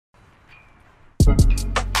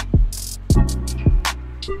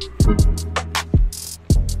Welcome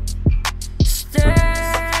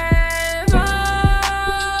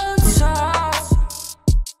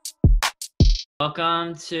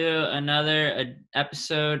to another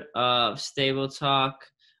episode of Stable Talk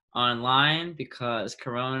Online, because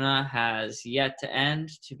Corona has yet to end,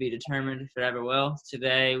 to be determined if it ever will.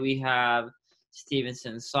 Today we have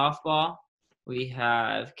Stevenson softball, we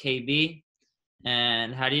have KB,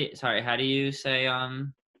 and how do you say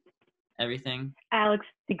everything? Alex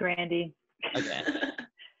DiGrande. Okay.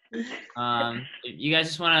 You guys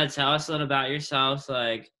just want to tell us a little about yourselves,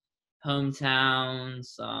 like hometowns,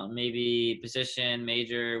 maybe position,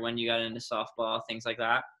 major, when you got into softball, things like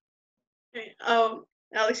that. Okay.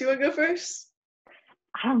 Alex, you want to go first?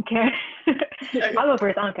 I don't care. Okay. I'll go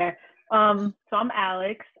first. I don't care. So I'm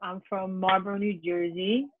Alex. I'm from Marlboro, New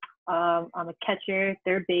Jersey. I'm a catcher,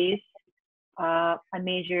 third base. I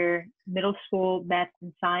major middle school math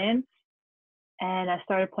and science, and I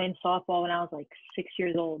started playing softball when I was like 6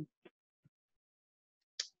 years old.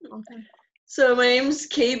 Okay. So my name's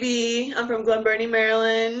KB. I'm from Glen Burnie,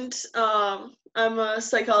 Maryland. I'm a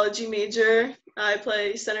psychology major. I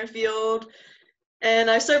play center field, and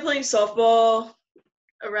I started playing softball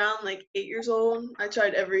around like 8 years old. I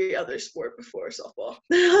tried every other sport before softball.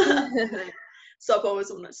 Softball was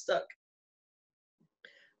the one that stuck.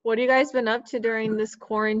 What have you guys been up to during this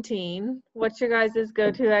quarantine? What's your guys'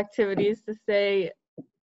 go-to activities to stay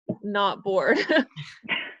not bored?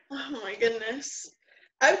 Oh my goodness.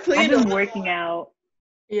 I've played I've been working out.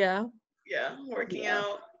 Yeah. Yeah, working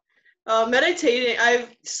out. Meditating. I've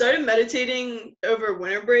started meditating over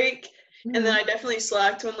winter break, and then I definitely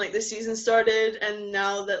slacked when like the season started, and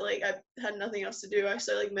now that like I've had nothing else to do, I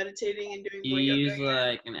started like meditating and doing Do more you yoga. use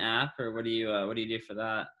like an app, or what do you do for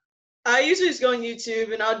that? I usually just go on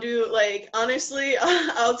YouTube and I'll do like, honestly,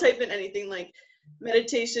 I'll type in anything like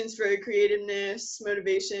meditations for creativeness,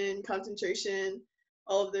 motivation, concentration,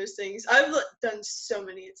 all of those things. I've done so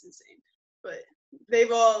many, it's insane, but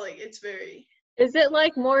they've all like, it's very. Is it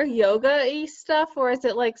like more yoga-y stuff, or is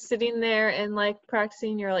it like sitting there and like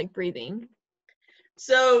practicing your like breathing?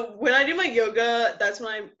 So when I do my yoga, that's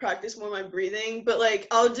when I practice more my breathing, but like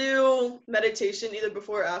I'll do meditation either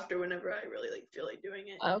before or after, whenever I really like feel like doing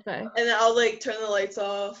it. Okay. And then I'll like turn the lights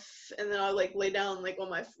off, and then I'll like lay down like on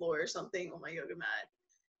my floor or something on my yoga mat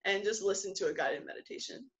and just listen to a guided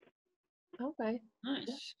meditation. Okay.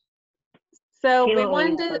 Nice. So Kayla we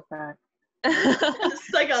always wanted does that.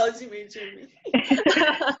 Psychology major in me.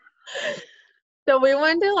 So we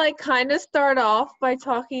wanted to like kind of start off by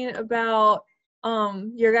talking about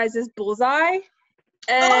your guys' Bullseye.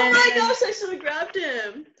 And Oh my gosh, I should have grabbed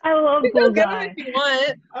him. I love you can go get Bullseye. him if you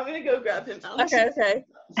want. I'm gonna go grab him. Alex. Okay.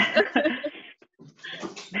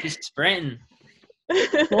 She's sprinting.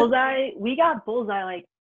 Bullseye. We got Bullseye like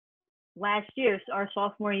last year, our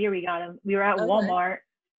sophomore year. We got him. We were at Okay. Walmart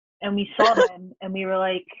and we saw him, and we were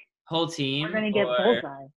like, Whole team? "We're gonna get or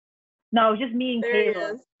Bullseye." No, it was just me and There he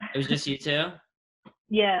Kayla. is. It was just you two?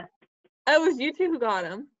 Yeah. Oh, it was you two who got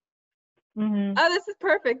him. Mhm. Oh, this is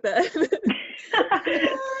perfect then.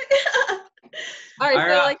 All right, All so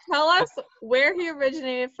right. like tell us where he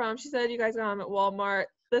originated from. She said you guys got him at Walmart.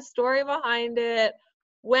 The story behind it,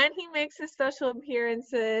 when he makes his special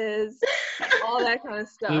appearances, all that kind of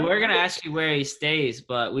stuff. We were gonna ask you where he stays,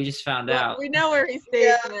 but we just found Well, out. we know where he stays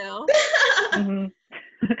Yeah. now. Mhm.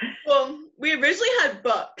 Well, we originally had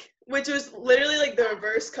Buck, which was literally like the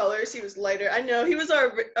reverse colors. He was lighter. I know he was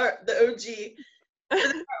the OG. Our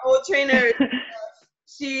old trainer.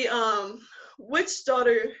 She which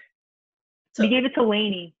daughter? We gave it to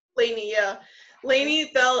Lainey. Lainey, yeah. Lainey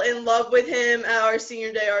fell in love with him at our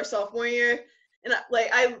senior day, our sophomore year, and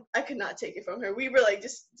I could not take it from her. We were like,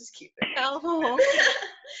 just keep it. Oh.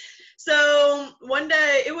 So one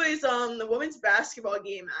day it was the women's basketball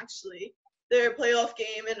game, actually, their playoff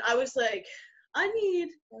game, and I was like, I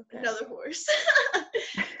need another horse. So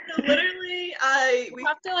literally, we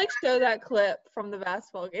have to like show that clip from the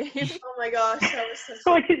basketball game. Oh my gosh, that was such.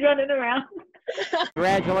 So he's running around.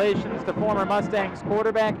 Congratulations to former Mustangs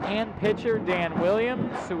quarterback and pitcher Dan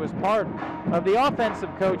Williams, who was part of the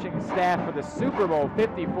offensive coaching staff for the Super Bowl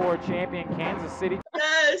 54 champion Kansas City.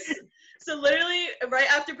 Yes. So literally, right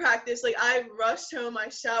after practice, like I rushed home, I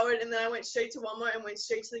showered, and then I went straight to Walmart and went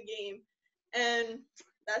straight to the game. And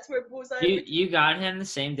that's where Bullseye. You got him the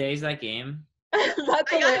same day as that game? That's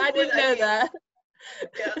I didn't know that.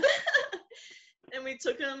 Yeah. And we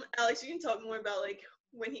took him. Alex, you can talk more about like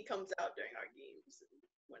when he comes out during our games and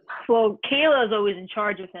whatnot. Well, Kayla is always in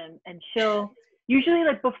charge of him, and she'll usually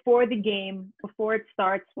like before the game, before it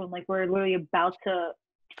starts, when like we're literally about to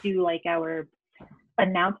do like our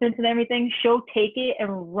announcements and everything, she'll take it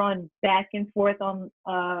and run back and forth on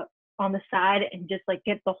the side and just like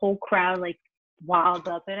get the whole crowd like wild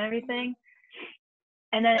up and everything.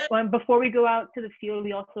 And then before we go out to the field,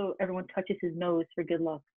 everyone touches his nose for good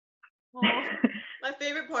luck. My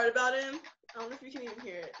favorite part about him, I don't know if you can even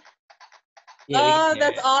hear it. Yeah,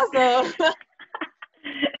 that's awesome.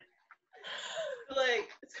 Like,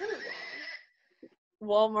 it's kind of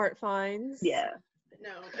long. Walmart finds. Yeah.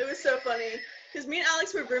 No, it was so funny because me and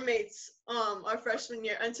Alex were roommates our freshman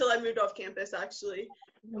year until I moved off campus, actually.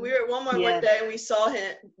 And we were at Walmart one day and we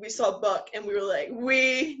saw Buck, and we were like,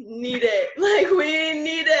 we need it. Like, we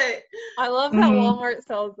need it. I love that Walmart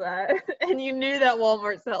sells that. And you knew that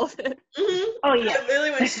Walmart sells it. Mm-hmm. Oh, yeah. I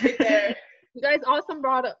literally went straight there. You guys also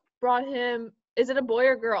brought him, is it a boy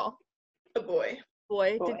or girl? A boy.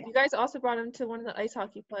 Boy. You guys also brought him to one of the ice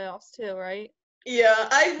hockey playoffs too, right? Yeah,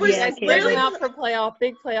 I was literally out for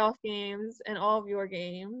big playoff games and all of your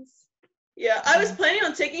games. Yeah, I was planning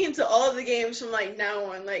on taking him to all of the games from like now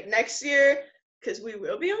on, like next year, because we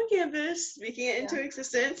will be on campus, speaking it into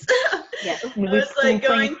existence. Yeah, I was like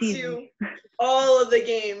going to all of the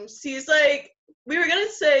games. He's like, we were gonna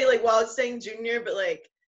say like while it's saying junior, but like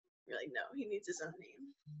we're like, no, he needs his own name.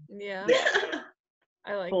 Yeah.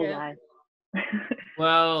 I like Bullseye. it.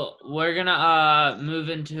 Well, we're gonna move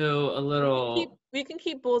into a little. We can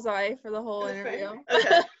keep Bullseye for the whole interview.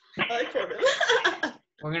 Okay. I like Corbin.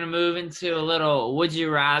 We're gonna move into a little would you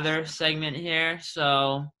rather segment here.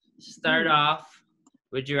 So start off,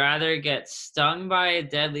 would you rather get stung by a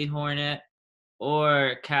deadly hornet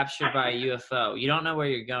or captured by a UFO? You don't know where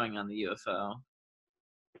you're going on the UFO.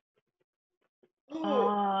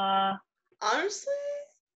 Honestly,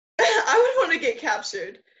 I would want to get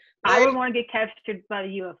captured. Like, I would want to get captured by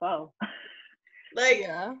the UFO. Like,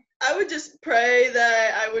 I would just pray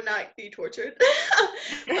that I would not be tortured. I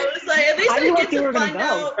was like, at least I get to find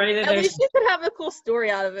out. At least you could have a cool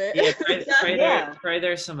story out of it. Yeah, pray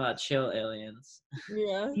there's some chill aliens.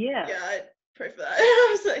 Yeah, I'd pray for that. I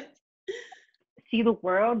was like, see the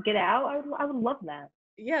world, get out. I would love that.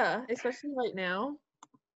 Yeah, especially right now.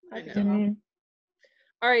 I know.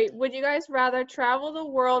 All right, would you guys rather travel the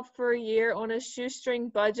world for a year on a shoestring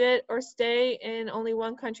budget or stay in only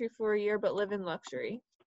one country for a year but live in luxury?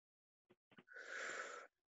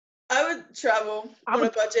 I would travel on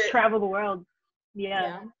a budget. Travel the world.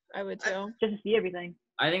 Yeah, I would too. Just to see everything.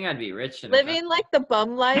 I think I'd be rich. Living like the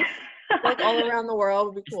bum life, like all around the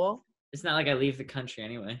world would be cool. It's not like I leave the country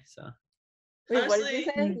anyway, so. Wait, what did you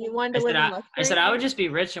say? You wanted to live in luxury? I said I would just be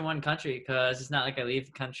rich in one country because it's not like I leave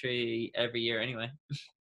the country every year anyway.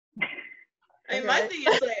 And my thing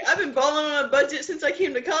is like I've been balling on a budget since I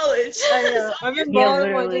came to college. I know. I've been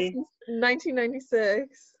balling on budget since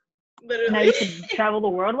 1996. Literally. Now you can travel the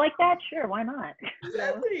world like that? Sure, why not?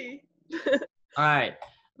 Exactly. All right.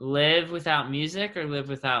 Live without music or live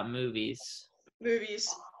without movies? Movies.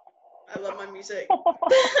 I love my music.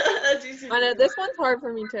 That's easy. I know this one's hard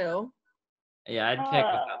for me too. Yeah, I'd pick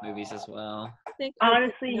without movies as well.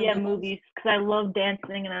 Honestly, yeah, movies, because I love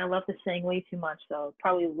dancing and I love to sing way too much, so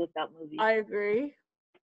probably without movies. I agree.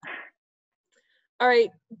 All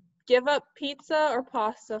right, give up pizza or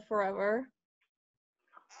pasta forever?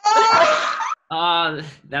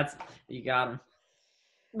 That's you got him.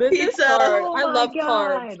 Pizza. I love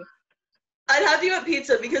carbs. I'd have to give up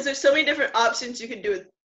pizza because there's so many different options you can do with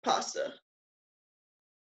pasta.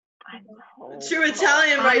 I know. True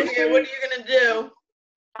Italian right here. What are you gonna do?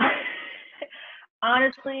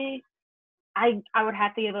 Honestly, I would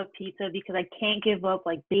have to give up pizza because I can't give up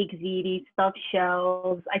like baked ziti, stuffed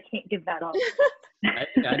shells. I can't give that up. I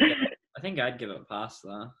think I'd give up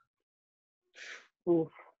pasta. Oof.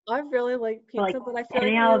 I really like pizza, like, but I feel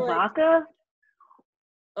like like vodka.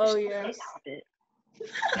 Oh yeah.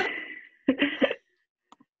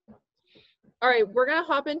 All right, we're gonna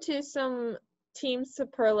hop into some team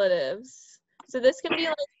superlatives. So this can be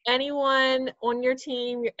like anyone on your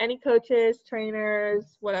team, any coaches,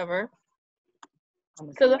 trainers, whatever.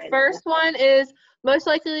 So the first one is most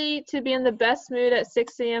likely to be in the best mood at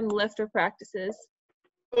 6 a.m. lift or practices.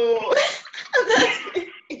 Oh,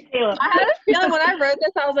 I had a feeling when I wrote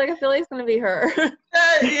this, I was like, I feel like it's going to be her.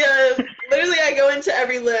 Yeah, literally I go into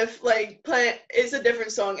every lift, like, it's a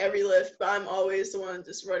different song every lift, but I'm always the one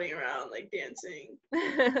just running around, like, dancing.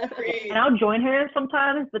 And I'll join her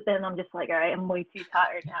sometimes, but then I'm just like, all right, I'm way too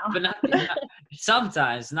tired now. But not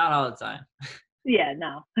sometimes, not all the time. Yeah,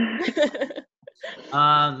 no.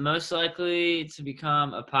 Most likely to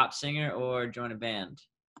become a pop singer or join a band.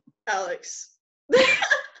 Alex.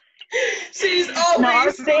 She's always no, our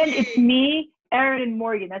band, singing. it's me, Aaron, and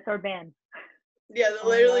Morgan. That's our band. Yeah,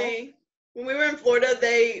 literally when we were in Florida,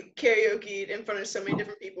 they karaoke'd in front of so many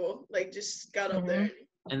different people. Like, just got up there.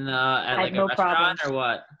 In the at I like had no a restaurant problem. or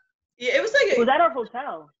what? Yeah, it was like It was at our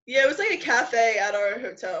hotel. it was like a cafe at our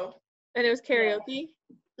hotel. And it was karaoke?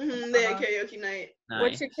 They had karaoke night. Nice.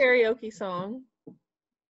 What's your karaoke song?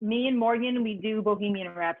 Me and Morgan, we do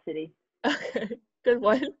Bohemian Rhapsody. Okay, good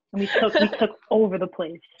one. And we took over the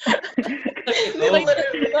place. Literally.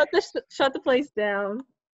 Shut the place down.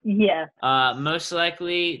 Yeah. Most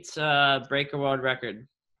likely to break a world record.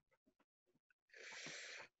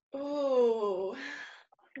 Oh.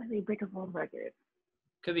 They break a world record.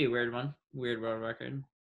 Could be a weird one. Weird world record.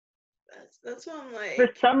 That's what I'm like. For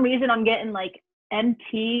some reason, I'm getting like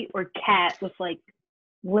MT or Cat with like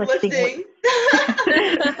lifting. Literally,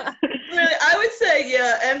 I would say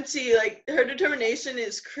MT. Like, her determination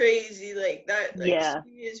is crazy. Like that. Like,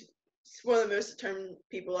 she is one of the most determined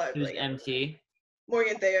people I've Who's like. MT?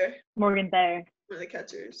 Morgan Thayer. Morgan Thayer. One of the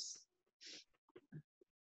catchers.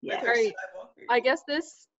 Yeah. With her Alright. Skywalker. I guess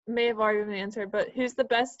this may have already been answered, but who's the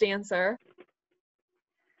best dancer?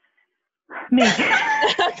 Me.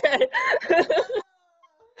 Okay.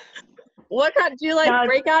 What kind do you like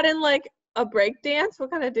break out in like a break dance?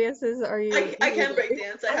 What kind of dances are you? I can break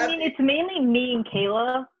dance. I mean, it's mainly me and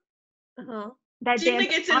Kayla. That Gina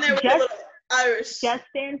dance. gets in there with a little Irish. Jess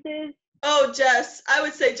dances. Oh, Jess. I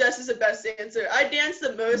would say Jess is the best dancer. I dance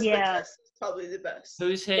the most, but Yeah. Jess is probably the best.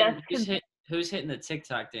 Who's hitting? Who's hitting the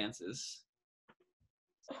TikTok dances?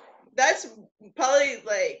 That's probably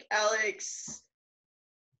like Alex.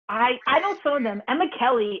 I know some of them. Emma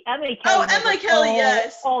Kelly. Oh, Emma Kelly,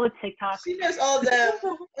 yes. All the TikToks. She knows all of them.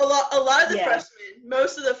 A lot of the Yeah. freshmen.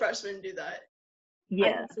 Most of the freshmen do that. Yeah.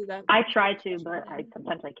 I can see that. I try to, but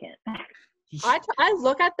sometimes I can't. I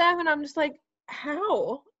look at them and I'm just like,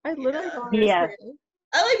 how? I literally don't Yeah. understand.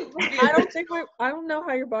 I don't know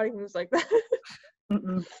how your body moves like that.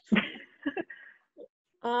 Mm-mm.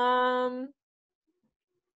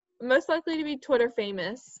 Most likely to be Twitter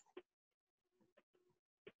famous.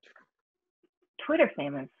 Twitter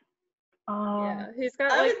famous. Yeah, who's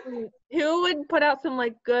got like who would put out some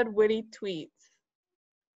like good witty tweets?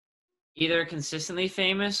 Either consistently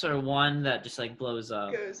famous or one that just like blows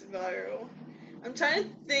up. Goes viral. I'm trying to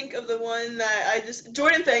think of the one that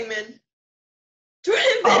Jordan Fangman.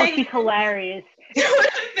 Jordan Fangman. She's hilarious.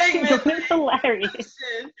 Jordan Fangman. She's hilarious.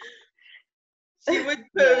 She would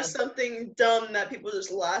post something dumb that people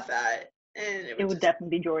just laugh at, and it would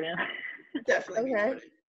definitely be Jordan. Definitely be Jordan.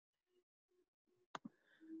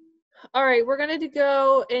 All right, we're going to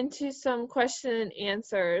go into some question and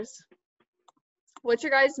answers. What's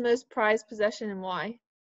your guys' most prized possession and why?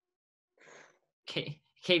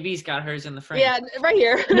 KB's got hers in the frame. Yeah, right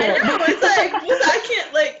here. Yeah. It's like, I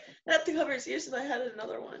can't, like, I have to cover his ears if I had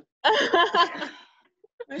another one.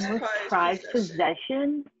 Most prized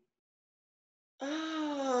possession?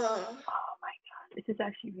 Oh my god, this is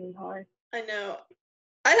actually really hard. I know.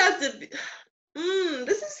 I'd have to be,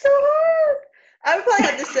 this is so hard. I would probably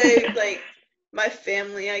have to say, like, my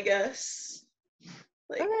family, I guess.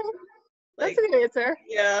 Like, that's a good answer.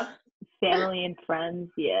 Yeah. Family and friends,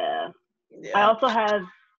 yeah. I also have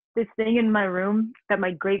this thing in my room that my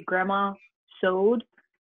great-grandma sewed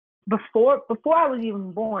before I was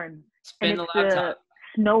even born. Spin the laptop.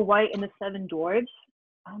 Snow White and the Seven Dwarfs.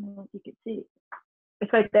 I don't know if you can see it.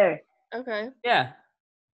 It's right there. Okay. Yeah.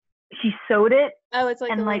 She sewed it. Oh, it's like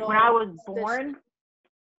and like when I was born. stitch.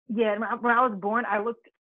 Yeah, when I was born,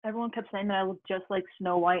 everyone kept saying that I looked just like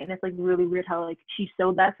Snow White, and it's like really weird how like she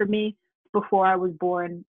sewed that for me before I was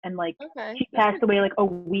born, and like she passed away like a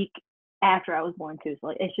week after I was born too. So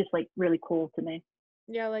like it's just like really cool to me.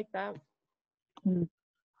 Yeah, I like that. Mm.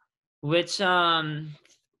 Which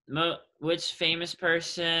famous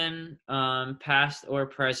person, past or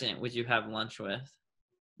present, would you have lunch with?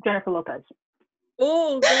 Jennifer Lopez.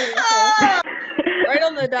 Oh, right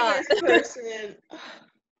on the dot. Person.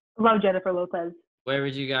 Love Jennifer Lopez. Where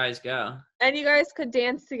would you guys go? And you guys could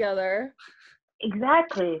dance together.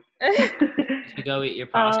 Exactly. Would you go eat your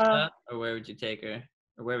pasta, or where would you take her?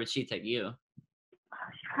 Or where would she take you?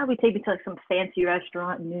 She'd probably take me to like some fancy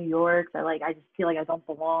restaurant in New York. I just feel like I don't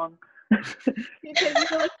belong. You take me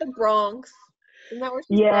to like the Bronx. Isn't that where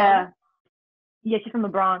she's from? Yeah, she's from the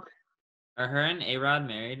Bronx. Are her and A-Rod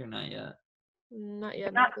married or not yet? Not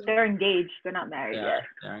yet. They're engaged. They're not married yet.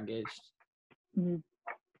 They're engaged. Mm-hmm.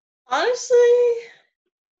 Honestly,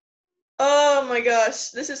 oh my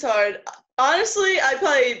gosh, this is hard. Honestly, I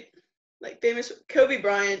probably like famous Kobe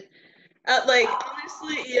Bryant.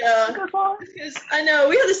 Honestly, yeah, because I know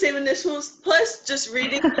we have the same initials. Plus, just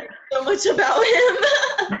reading so much about him,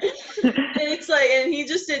 and it's like, and he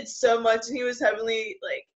just did so much, and he was heavily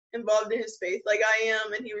like involved in his faith like I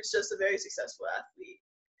am, and he was just a very successful athlete.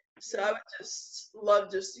 So I would just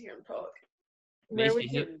love just to hear him talk. Where would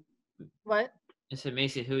Macy, you? What? I said,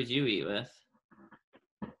 Macy, who would you eat with?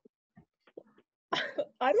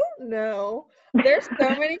 I don't know. There's so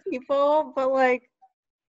many people, but like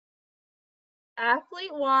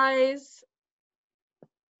athlete-wise,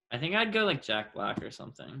 I think I'd go like Jack Black or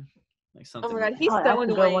something. Like oh something. my god, he's Oh, so that's a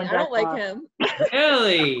good annoying. one, I don't Jack like Black. him.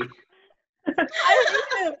 Really? I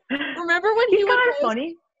hate him. Remember when He's he would kind of host?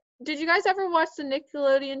 funny. Did you guys ever watch the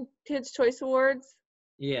Nickelodeon Kids' Choice Awards?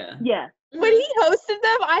 Yeah. Yeah. When he hosted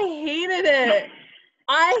them, I hated it.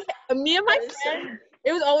 Me and my That is so friend,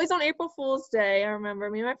 it was always on April Fool's Day, I remember.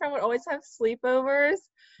 Me and my friend would always have sleepovers.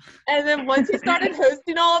 And then once he started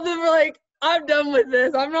hosting all of them, we're like, I'm done with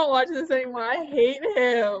this. I'm not watching this anymore. I hate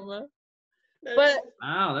him. That But is-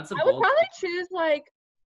 Wow, that's a I would bold. probably choose like,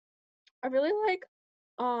 I really like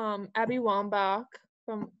Abby Wambach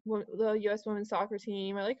from the U.S. women's soccer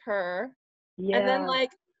team. I like her. Yeah. And then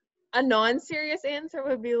like a non-serious answer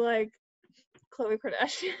would be like Khloe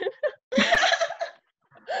Kardashian.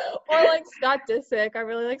 Or like Scott Disick. I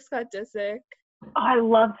really like Scott Disick. Oh, I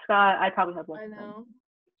love Scott. I probably have one. I know.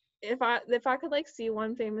 If I could like see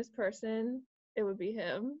one famous person, it would be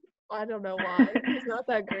him. I don't know why. He's not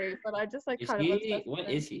that great, but I just like Is kind of he? obsessed with What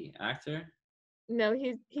him. is he? Actor? No,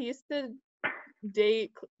 he used to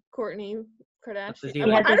date Kourtney Kardashian. Does he I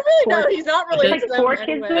like- don't really know. four- He's not Does related he to like them four kids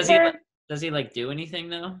anyway. with Does he? her? Does he like do anything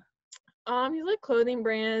though? He's like clothing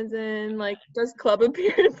brands and like does club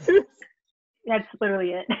appearances. That's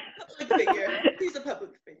literally it. Public figure. He's a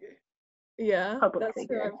public figure. Yeah, Public that's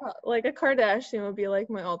figure. who like a Kardashian would be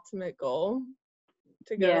like my ultimate goal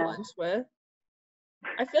to go Yeah. to lunch with.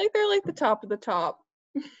 I feel like they're like the top of the top.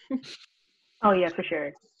 Oh yeah, for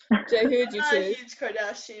sure. Jay, who would you I'm not a choose? huge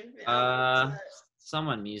Kardashian fan.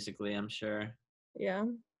 Someone musically, I'm sure. Yeah.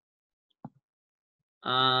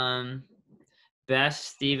 Best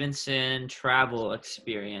Stevenson travel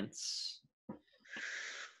experience.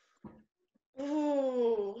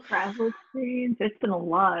 Ooh, Travel experience. It's been a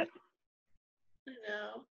lot. I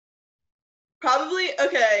know. Probably,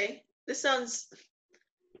 okay, this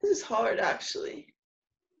is hard actually.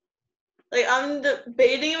 Like, I'm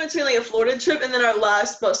debating in between like a Florida trip and then our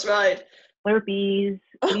last bus ride. Slurpees.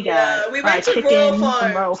 We Yeah, got we fried went to chicken Royal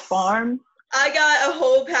from Royal Farms. Farms. I got a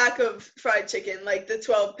whole pack of fried chicken, like the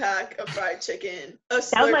 12-pack of fried chicken. That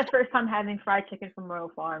was my first time having fried chicken from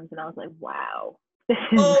Royal Farms, and I was like, wow.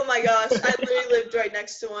 Oh my gosh, I literally lived right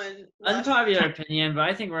next to one. Unpopular opinion, but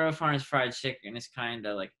I think Royal Farms fried chicken is kind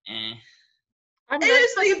of like eh. I've It never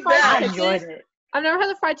is had the the fried I best. enjoyed chicken. it. I've never had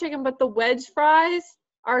the fried chicken, but the wedge fries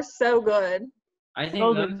are so good. I think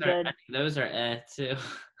Those are those are good. I think those are too.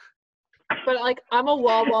 But like I'm a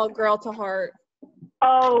Wawa girl to heart.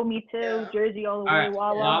 Oh, me too. Yeah. Jersey all the All way. right,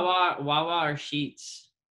 Wawa. Wawa or Sheetz.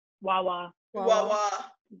 Wawa. Wawa.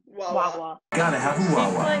 Wawa. Gotta have a She's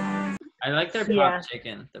Wawa. like I like their Yeah. pop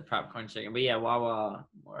chicken, the popcorn chicken, but yeah, Wawa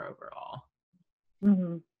more overall.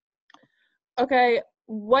 hmm okay,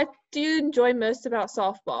 what do you enjoy most about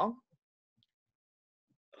softball?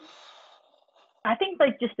 I think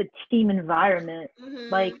like just the team environment, Mhm.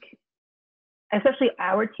 like especially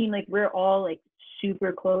our team, like we're all like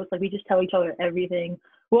super close. Like we just tell each other everything.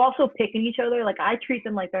 We're also picking each other. Like I treat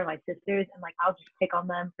them like they're my sisters, and like I'll just pick on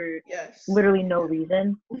them for Yes. literally no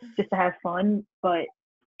reason, just to have fun. But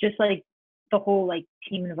just like the whole like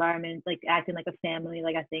team environment, like acting like a family.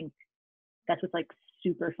 Like I think that's what's like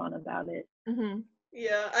super fun about it. Mm-hmm.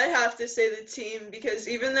 Yeah, I have to say the team, because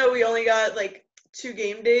even though we only got like 2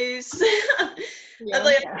 game days, Yeah.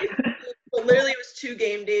 like, Yeah. but literally it was 2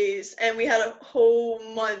 game days, and we had a whole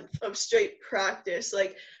month of straight practice.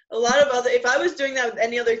 Like a lot of other, if I was doing that with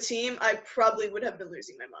any other team, I probably would have been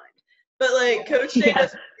losing my mind. But like Coach Jay Yeah.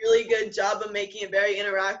 does a really good job of making it very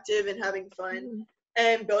interactive and having fun Mhm.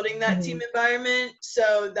 and building that team environment.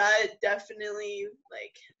 So that definitely,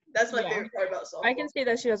 like, that's my Yeah. favorite part about softball. I can see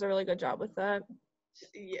that she does a really good job with that.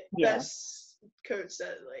 Yeah, Yeah. best coach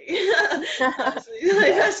that like honestly,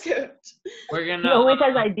 like best coach. We're She gonna. always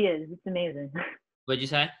has ideas. It's amazing. What'd you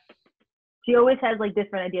say? She always has like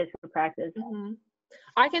different ideas for practice. Hmm.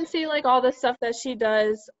 I can see like all the stuff that she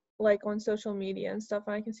does like on social media and stuff,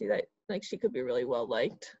 and I can see that like she could be really well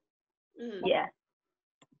liked. Mhm. Yeah.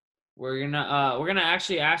 We're gonna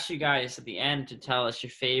actually ask you guys at the end to tell us your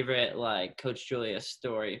favorite like Coach Julia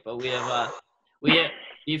story. But we have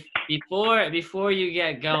before you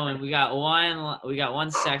get going, we got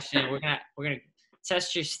one section. We're gonna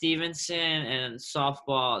test your Stevenson and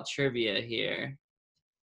softball trivia here.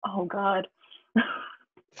 Oh God.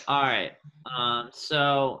 All right.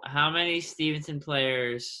 So how many Stevenson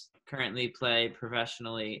players currently play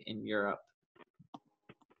professionally in Europe?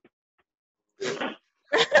 I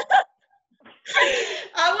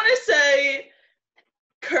want to say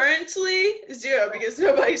currently 0 because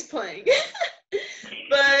nobody's playing.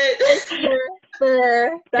 But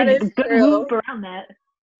Fair. That is good true. loop around that.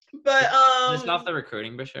 but Just off the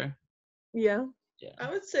recruiting brochure. Yeah. Yeah. I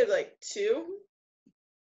would say like 2.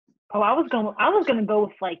 Oh, I was gonna go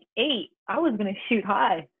with like 8. I was gonna shoot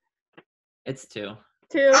high. It's 2.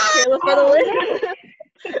 2. Kayla for the win.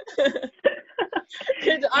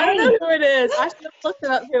 I don't know who it is. I should have looked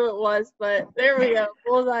up who it was, but there we go.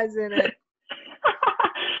 Bullseye's in it.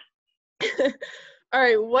 All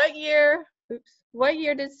right. What year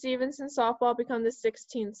did Stevenson softball become the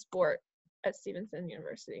 16th sport at Stevenson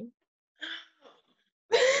University?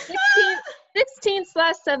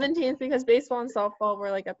 16th/17th because baseball and softball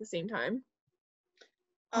were like at the same time.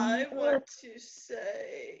 I want to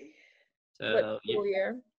say. So What school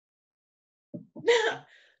year?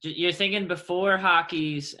 you're thinking before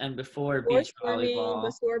hockey's and before beach volleyball.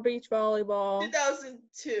 Before beach volleyball.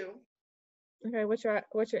 2002. Okay, what's your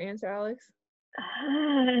answer, Alex?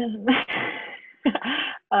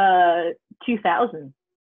 2000.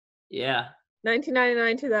 Yeah.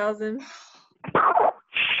 1999, 2000. All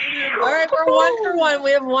right, we're 1 for 1.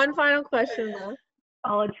 We have one final question left.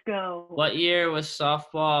 Oh, let's go. What year was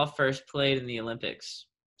softball first played in the Olympics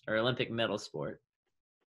or Olympic medal sport?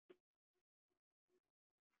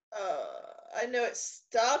 I know it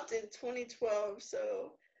stopped in 2012,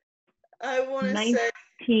 so I want to say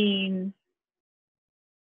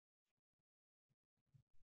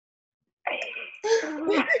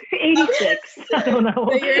 86. I don't know.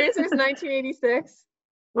 So your answer is 1986.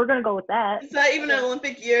 We're gonna go with that. Is that even an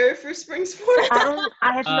Olympic year for spring sports? I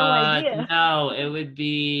have no idea. No, it would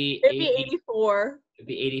be. It'd be 84. It'd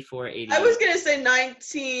be 84, 88. I was gonna say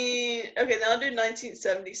 19. Okay, then I'll do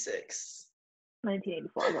 1976.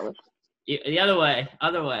 1984. The other way.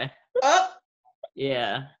 Oh,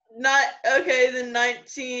 Yeah. not okay. Then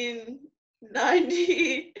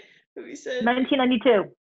 1990. What we said?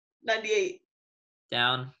 1992. 98.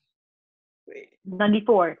 Down. Wait.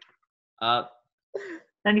 94. Up.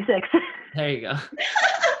 96. There you go.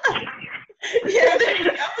 Yeah,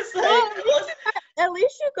 I was like, At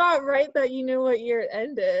least you got right that you knew what year it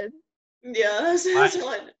ended. yeah, that's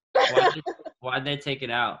one. Why'd they take it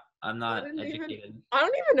out? I'm not I don't educated. I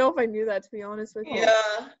don't even know if I knew that, to be honest with you.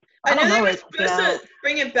 Yeah, I know they were supposed to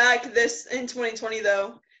bring it back in 2020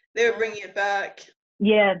 though. They were bringing it back.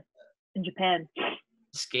 Yeah, in Japan.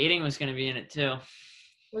 Skating was going to be in it too.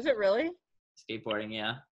 Was it really? Skateboarding,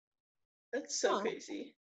 yeah. That's so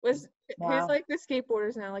crazy. Who's like the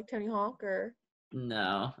skateboarders now, like Tony Hawk or?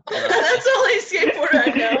 No. That's the only skateboarder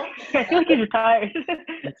I know. I feel like he's retired.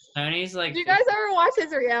 Tony's like. Did you guys ever watch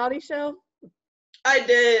his reality show? I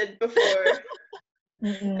did before.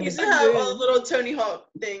 Mm-mm. I used to have all the little Tony Hawk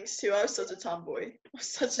things too. I was such a tomboy. I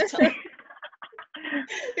used to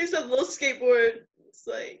have a little skateboard. It's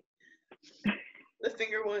like the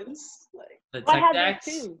finger ones. Like The tech decks.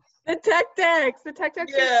 The tech decks. The tech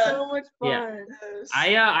decks are so much fun.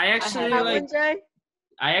 Yeah.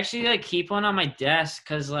 I actually like keep one on my desk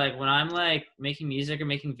because like when I'm like making music or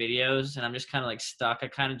making videos and I'm just kind of like stuck, I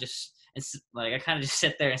kind of just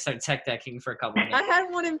sit there and start tech decking for a couple minutes. I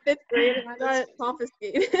had one in 5th grade and I got it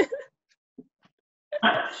confiscated.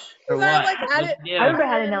 For what? I had it. I remember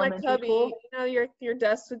had an like elementary cubby. school. You know, your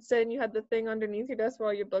desk would sit and you had the thing underneath your desk where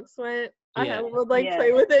all your books went. Yeah. I would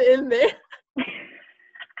play with it in there.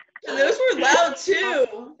 And those were loud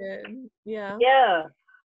too. Yeah. Yeah.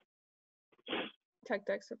 Tech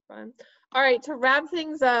decks are fun. All right, to wrap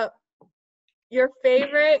things up, your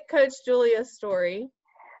favorite Coach Julia story.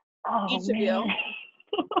 Oh, Each of you.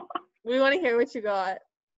 We want to hear what you got.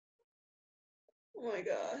 Oh my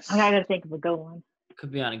gosh. I gotta think of a good one.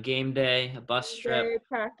 Could be on a game day, a bus trip.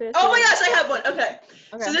 Practice. Oh my gosh, I have one. Okay.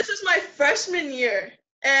 So this was my freshman year,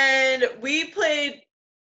 and we played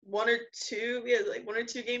one or two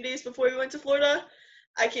game days before we went to Florida.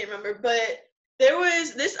 I can't remember, but there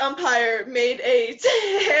was this umpire made a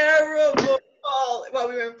terrible call while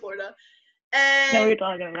we were in Florida. And what you're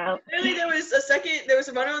talking about. Literally there was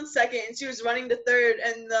a runner on second and she was running to third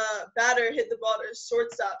and the batter hit the ball to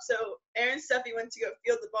shortstop. So Erin Steffi went to go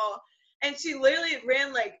field the ball and she literally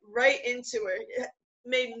ran like right into her.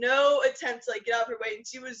 Made no attempt to like get out of her way and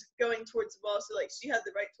she was going towards the ball, so like she had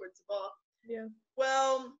the right towards the ball. Yeah.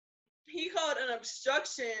 Well, he called an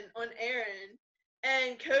obstruction on Erin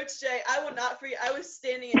and Coach Jay, I will not forget, I was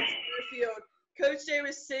standing in center field. Coach Jay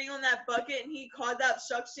was sitting on that bucket and he called that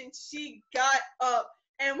obstruction. She got up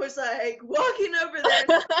and was like walking over there.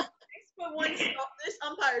 6'1" this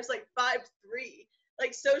umpire is like 5'3".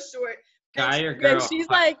 like so short. Guy or Yeah, girl? she's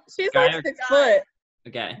like Guy or 6 guy? foot.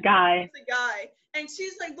 Okay. Guy. It's a guy, and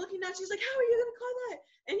she's like looking down. She's like, "How are you gonna call that?"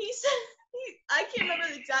 And he said, I can't remember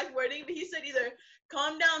the exact wording, but he said either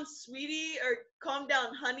 "calm down, sweetie" or "calm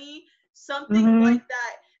down, honey," something like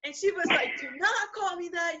that. And she was like, "Do not call me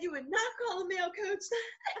that. You would not call a male coach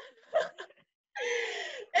that."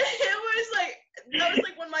 And it was like that was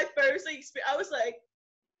like one of my first like experience. I was like,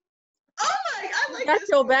 "Oh my, I like Got this."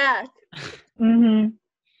 your back. Mhm.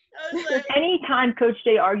 I was like, Anytime Coach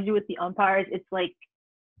Jay argues with the umpires, it's like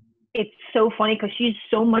it's so funny because she's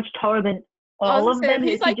so much taller than all of them.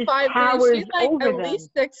 He's that like she just 5'3". towers She's like over at them. least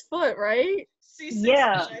 6 foot, right? she's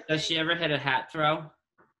Yeah. 6'9", I Does she think. ever hit a hat throw?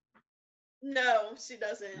 No, she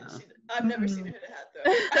doesn't. No. I've never seen her hit a hat throw.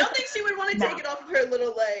 I don't think she would want to take it off of her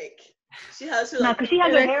little leg. She has her No, like. because she has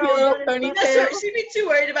In her a hair cute all little done and ponytail. stuff. That's her. She'd be too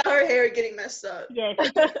worried about her hair getting messed up. Yeah, she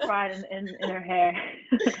takes pride in her hair.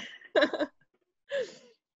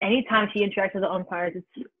 Anytime she interacts with the umpires,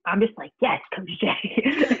 I'm just like, yes, Coach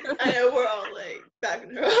Jay. I know we're all like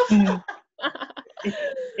backing her up.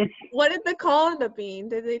 It's What did the call end up being?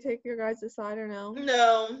 Did they take your guys' side or no?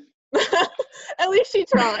 No. At least she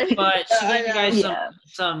tried. But she I gave you know. guys Yeah.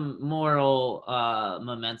 some moral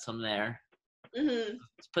momentum there. Mm-hmm.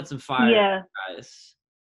 Let's put some fire yeah. in you guys.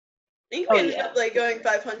 I think Oh, we ended yeah. up like going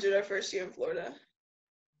 500 our first year in Florida.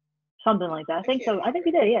 Something like that. I think can't so. I think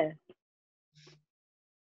we did, yeah.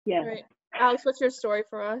 Yeah. All right. Alex, what's your story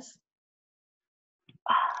for us?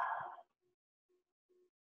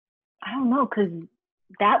 I don't know, because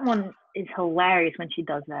that one is hilarious when she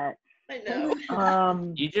does that. I know.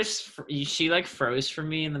 She like froze for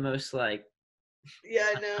me in the most like. Yeah,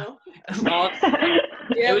 I know.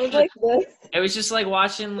 Yeah, It it was was like this. It was just like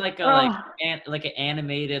watching like a like an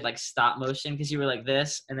animated like stop motion because you were like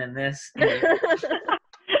this and then this. And then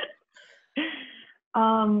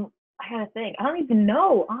I gotta think. I don't even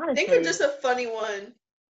know, I honestly. think we're just a funny one.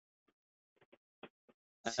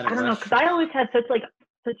 I don't know, because I always had such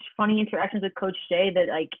funny interactions with Coach Jay that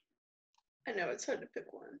like. I know it's hard to pick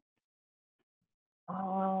one.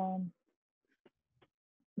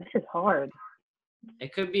 This is hard.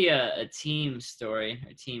 It could be a team story,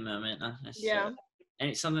 a team moment, not necessarily. Yeah. And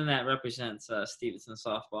it's something that represents Stevenson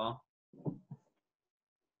softball.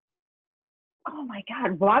 Oh my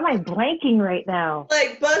God, why am I blanking right now?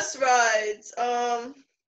 Like bus rides. You ever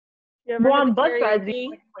Well, heard on of bus rides, karaoke? we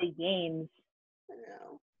like to play games. I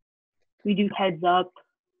know. We do heads up.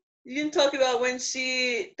 You can talk about when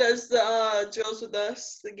she does the drills with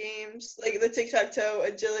us, the games, like the tic-tac-toe,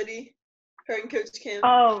 agility. Her and Coach Kim.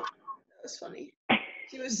 Oh, That was funny.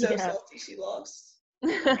 She was so Yeah. salty she lost.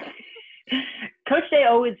 Coach Jay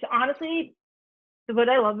always, honestly, what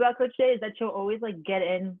I love about Coach Jay is that she'll always like get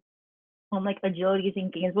in on like agilities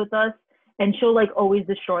and games with us, and she'll like always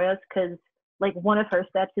destroy us because like one of her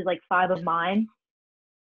steps is like 5 of mine,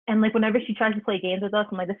 and like whenever she tries to play games with us,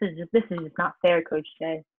 I'm like, this is just not fair, Coach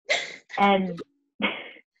Jay. And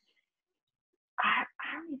I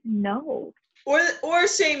don't even know. Or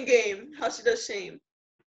shame game. How she does shame.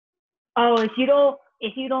 Oh, if you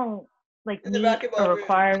don't like In the meet racquetball a room.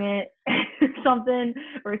 requirement or something,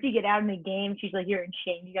 or if you get out in the game, she's like, you're in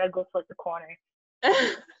shame. You gotta go flip the corner.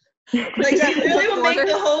 Like she really will make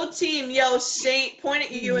the whole team yell shame, point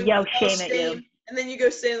at you and Yell shame at you. and then you go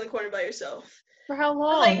stay in the corner by yourself. For how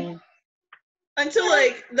long? Like, until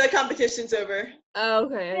like the competition's over. Oh,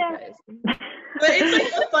 okay. Yeah. Okay. But it's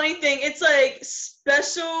like a funny thing. It's like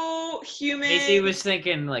special human. Casey was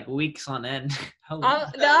thinking like weeks on end. How long?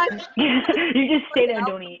 No, You just stay there and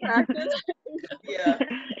don't eat. practice. Yeah.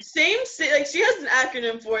 Same. Like she has an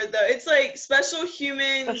acronym for it though. It's like special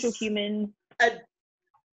humans. Special human.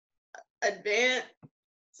 Advance.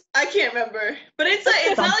 I can't remember, but it's like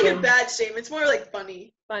it's not like a Something. bad shame. It's more like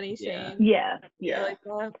funny. Funny Yeah. shame. Yeah. I Yeah. like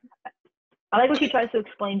that. I like when she tries to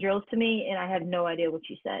explain drills to me and I have no idea what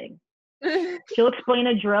she's saying. She'll explain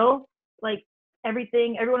a drill, like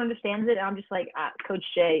everyone understands it, and I'm just like, Coach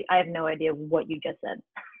Jay, I have no idea what you just said.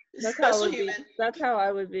 That's how I Special would be. human. That's how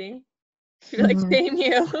I would be. She'd be like, Mhm. shame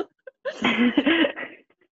you.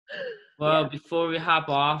 Well, before we hop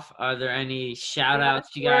off, are there any shout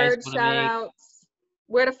outs you guys Words, want to shout make? outs.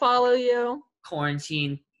 Where to follow you?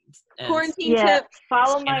 Quarantine. and- Quarantine Yeah, tips.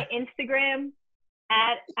 follow my Instagram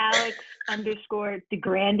at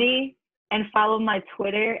Alex_DiGrande and follow my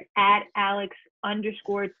Twitter at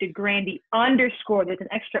Alex_DiGrande_. There's an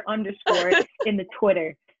extra underscore in the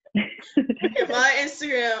Twitter. Yeah, my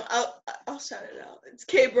Instagram, I'll shout it out. It's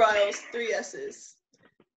Briles, 3 S's.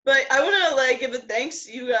 But I want to like give a thanks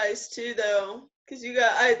to you guys too, though, Because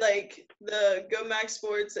I like the Go Max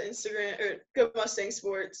Sports, Instagram, or Go Mustang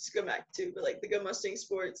Sports, Go Mac too, but like the Go Mustang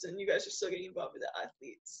Sports, and you guys are still getting involved with the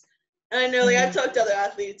athletes. And I know, like, I've talked to other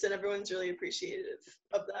athletes, and everyone's really appreciative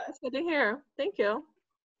of that. That's good to hear. Thank you.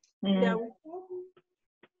 Yeah.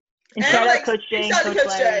 And shout out Coach Jay and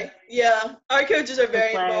Coach Jay. Yeah, our coaches are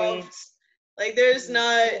very involved. Like, there's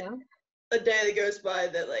not a day that goes by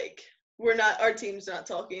that, like, our team's not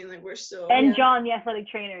talking, like, we're still. And John, the athletic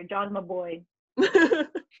trainer. John's my boy.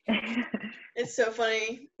 It's so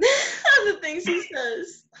funny. The things he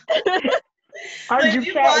says. Our group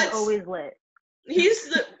chat is always lit.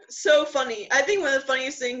 He's so funny. I think one of the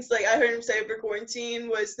funniest things, like, I heard him say over quarantine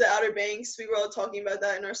was the Outer Banks. We were all talking about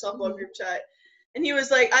that in our softball group chat. And he was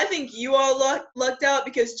like, I think you all lucked out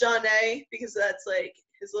because John A, because that's, like,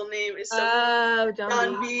 his little name is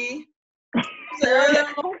John B. So,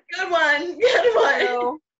 good one.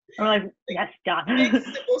 I'm like, yes, John.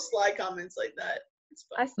 Simple slide comments like that.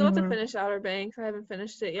 I still have to finish Outer Banks. I haven't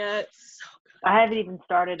finished it yet. I haven't even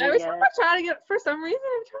started it Every yet. time I try to get, for some reason,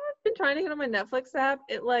 I've been trying to get on my Netflix app.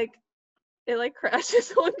 It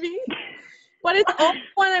crashes on me. But it's only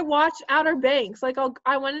when I watch Outer Banks. Like,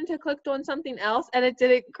 I went into clicked on something else and it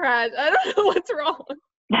didn't crash. I don't know what's wrong.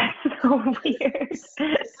 That's so weird. I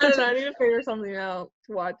don't know. I need to figure something out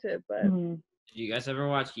to watch it. But Did you guys ever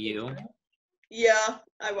watch You? Yeah,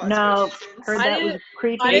 I watched. No, heard that was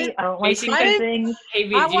creepy. I don't like creepy things.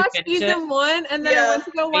 I watched season 1 and then I went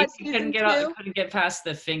to go watch season 2. Couldn't get past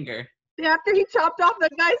the finger. After he chopped off the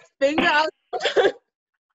guy's finger, I was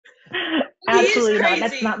Absolutely not.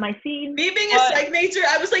 That's not my scene. Me being a psych major,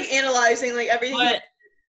 I was like analyzing like everything. I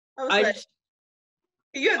was like,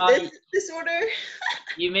 you have this disorder.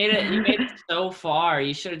 You made it so far.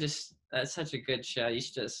 You should have just. That's such a good show. You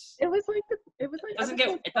should just. It doesn't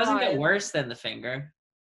get worse than the finger.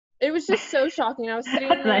 It was just so shocking. I was sitting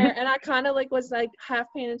there and I kind of like was like half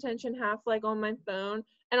paying attention, half like on my phone,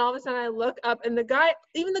 and all of a sudden I look up and the guy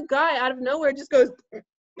out of nowhere just goes. I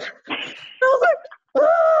was like,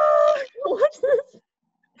 watch this.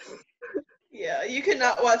 Yeah, you could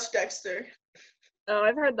not watch Dexter. Oh,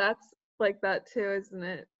 I've heard that's like that too, isn't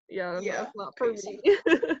it? Yeah, that's not for me.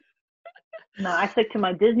 No, I stick to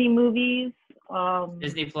my Disney movies.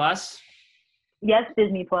 Disney Plus? Yes,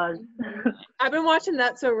 Disney Plus. I've been watching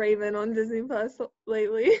That's So Raven on Disney Plus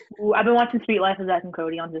lately. Ooh, I've been watching Sweet Life of Zack and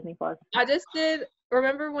Cody on Disney Plus. I just did.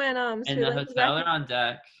 Remember when in the hotel or on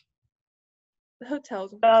deck? The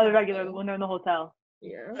hotel's. Oh, the regular when they're in the hotel.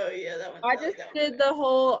 Yeah. Oh yeah, that one. I just did the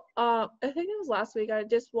whole. I think it was last week. I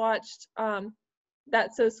just watched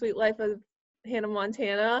That's So Sweet Life of Hannah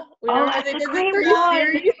Montana. That's a great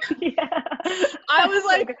one. Yeah. I was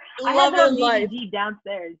like, loving life. Deep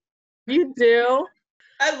downstairs. You do?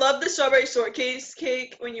 I love the strawberry shortcake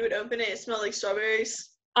cake. When you would open it, it smelled like strawberries.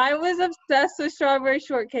 I was obsessed with strawberry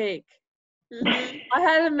shortcake. Mm-hmm. I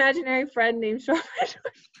had an imaginary friend named Strawberry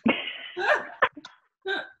Shortcake.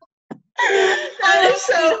 That is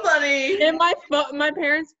so funny. In my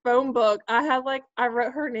parents' phone book, I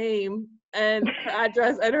wrote her name and her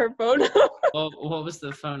address and her phone number. Well, what was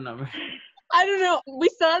the phone number? I don't know. We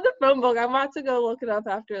still have the phone book. I'm about to go look it up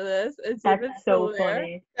after this. That's so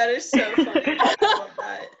funny. That is so funny. I love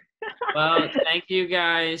that. Well, thank you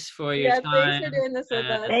guys for your time. Thanks for doing this with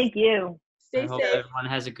us. Thank you. Stay I hope safe. everyone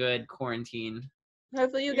has a good quarantine.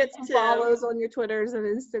 Hopefully you get some follows on your Twitters and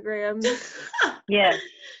Instagrams. Yeah,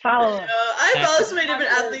 follow. I follow so many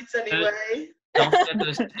different athletes anyway. Don't forget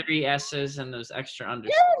those 3 S's and those extra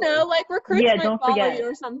underscores. You know, like recruits might follow you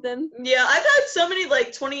or something. Yeah, I've had so many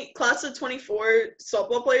like class of 24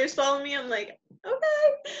 softball players follow me. I'm like, okay.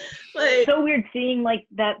 Like, it's so weird seeing like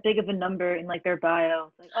that big of a number in like their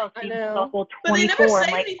bio. It's like, oh, softball 24. But they never say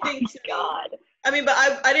I'm like, anything to me. God. I mean, but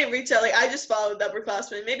I didn't reach out. Like, I just followed the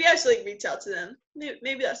upperclassmen. Maybe I should like reach out to them.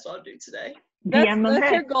 Maybe that's what I'll do today. That's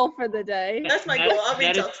your goal for the day. That's my goal. I'll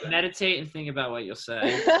reach out to them. Meditate and think about what you'll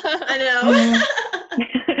say. I know.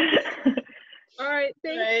 All right.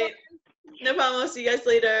 Thanks. No problem. I'll see you guys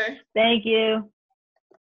later. Thank you.